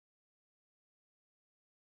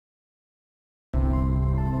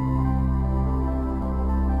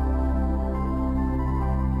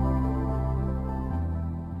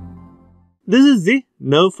This is the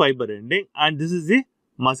nerve fiber ending and this is the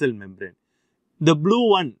muscle membrane. The blue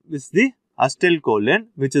one is the acetylcholine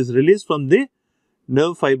which is released from the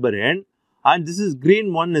nerve fiber end, and this is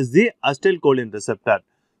green one is the acetylcholine receptor.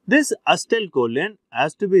 This acetylcholine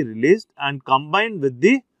has to be released and combined with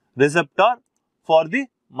the receptor for the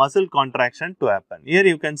muscle contraction to happen. Here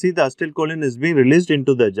you can see the acetylcholine is being released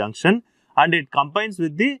into the junction and it combines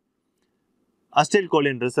with the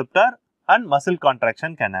acetylcholine receptor and muscle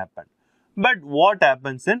contraction can happen. But what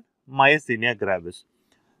happens in myasthenia gravis?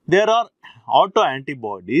 There are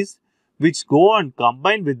autoantibodies which go and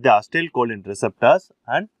combine with the acetylcholine receptors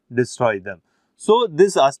and destroy them. So,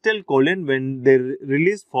 this acetylcholine, when they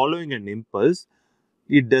release following an impulse,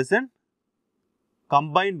 it doesn't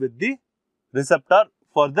combine with the receptor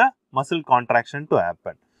for the muscle contraction to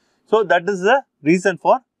happen. So, that is the reason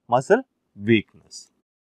for muscle weakness.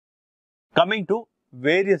 Coming to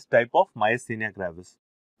various type of myasthenia gravis.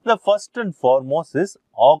 The first and foremost is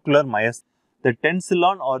ocular myasthenia, the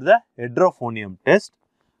tensilon or the hydrophonium test,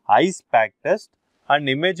 ice pack test and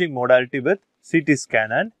imaging modality with CT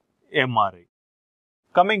scan and MRI.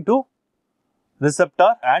 Coming to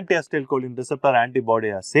receptor, anti-acetylcholine receptor antibody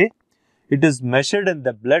assay, it is measured in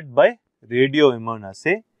the blood by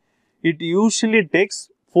radioimmunoassay. It usually takes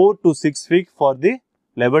 4 to 6 weeks for the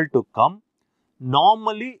level to come.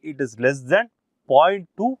 Normally, it is less than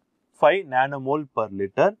 0.25 nanomole per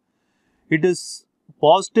liter. It is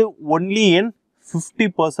positive only in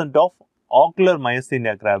 50% of ocular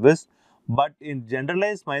myasthenia gravis, but in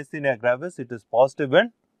generalized myasthenia gravis, it is positive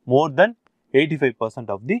in more than 85%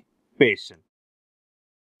 of the patient.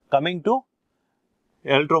 Coming to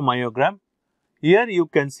electromyogram, here you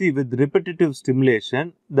can see with repetitive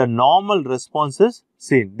stimulation, the normal response is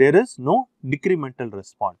seen. There is no decremental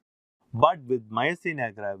response. But with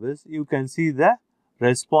myasthenia gravis, you can see the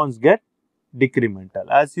response get decremental.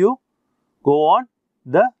 As you go on,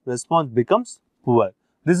 the response becomes poor.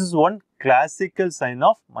 This is one classical sign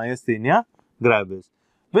of myasthenia gravis.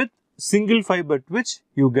 With single fiber twitch,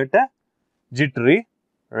 you get a jittery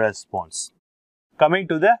response. Coming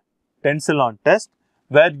to the tensilon test,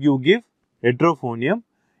 where you give hydrophonium,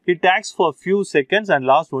 it acts for few seconds and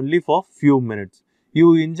lasts only for few minutes.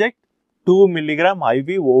 You inject 2 mg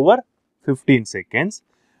IV over 15 seconds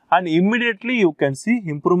and immediately you can see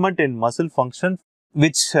improvement in muscle function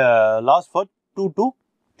which lasts for 2 to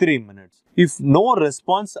 3 minutes. If no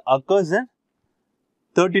response occurs in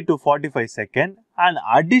 30 to 45 seconds, an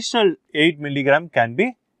additional 8 mg can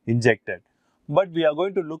be injected. But we are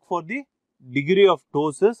going to look for the degree of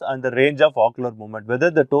ptosis and the range of ocular movement,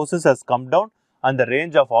 whether the ptosis has come down and the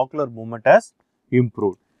range of ocular movement has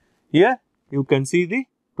improved. Here you can see the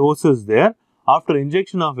ptosis there. After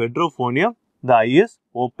injection of hydrophonium, the eye is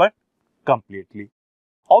open completely.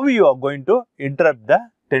 How you are going to interrupt the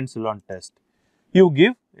tensilon test? You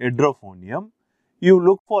give hydrophonium, you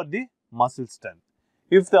look for the muscle strength.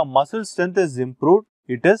 If the muscle strength is improved,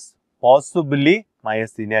 it is possibly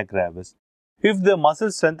myasthenia gravis. If the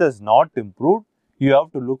muscle strength is not improved, you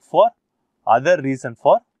have to look for other reason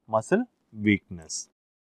for muscle weakness.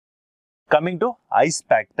 Coming to ice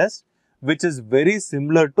pack test, which is very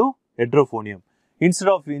similar to hydrophonium. Instead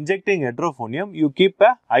of injecting hydrophonium, you keep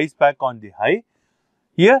a ice pack on the eye.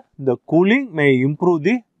 Here, the cooling may improve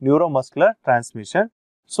the neuromuscular transmission.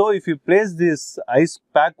 So, if you place this ice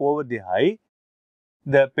pack over the eye,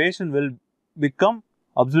 the patient will become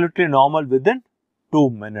absolutely normal within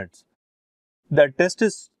 2 minutes. The test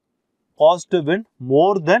is positive in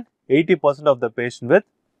more than 80% of the patient with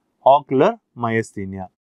ocular myasthenia.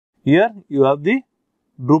 Here, you have the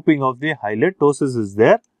drooping of the eyelid, ptosis is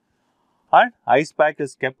there, and ice pack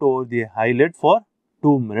is kept over the eyelid for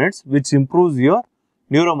 2 minutes, which improves your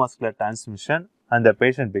neuromuscular transmission and the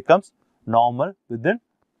patient becomes normal within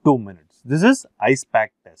 2 minutes. This is ice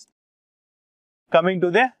pack test. Coming to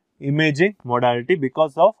the imaging modality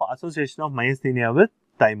because of association of myasthenia with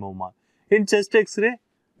thymoma. In chest X-ray,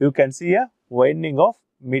 you can see a widening of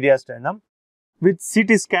mediastinum. With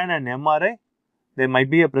CT scan and MRI, there might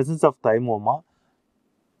be a presence of thymoma.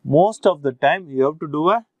 Most of the time, you have to do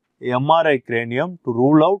a MRI cranium to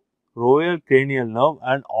rule out royal cranial nerve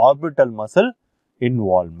and orbital muscle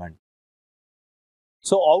involvement.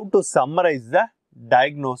 So, how to summarize the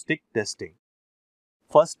diagnostic testing?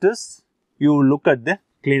 First is, you look at the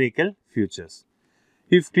clinical features.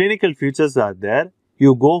 If clinical features are there,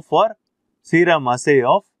 you go for serum assay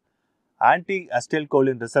of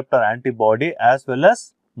anti-acetylcholine receptor antibody as well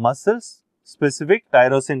as muscles specific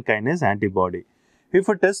tyrosine kinase antibody. If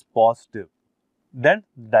it is positive, then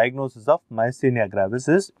diagnosis of myasthenia gravis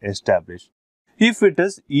is established. If it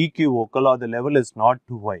is equivocal or the level is not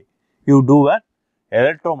too high, you do an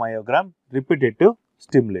electromyogram repetitive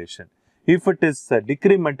stimulation. If it is a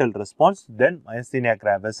decremental response, then myasthenia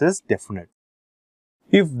gravis is definite.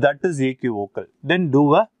 If that is equivocal, then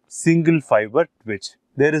do a single fiber twitch.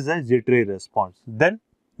 There is a jittery response. Then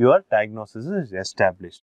your diagnosis is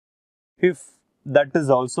established. If that is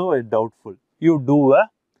also a doubtful, you do a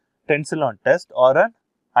tensilon test or an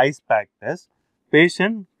ice pack test.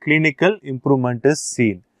 Patient clinical improvement is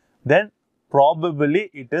seen. Then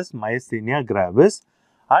probably it is myasthenia gravis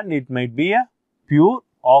and it might be a pure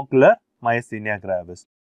ocular myasthenia gravis.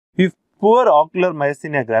 If poor ocular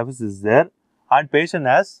myasthenia gravis is there and patient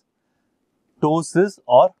has ptosis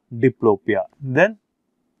or diplopia, then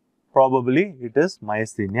probably it is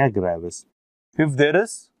myasthenia gravis. If there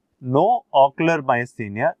is no ocular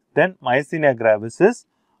myasthenia, then myasthenia gravis is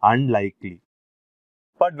unlikely.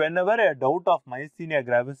 But whenever a doubt of myasthenia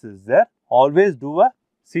gravis is there, always do a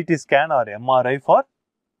CT scan or MRI for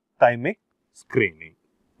thymic screening.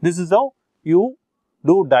 This is how you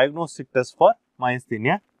do diagnostic test for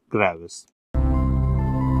myasthenia gravis.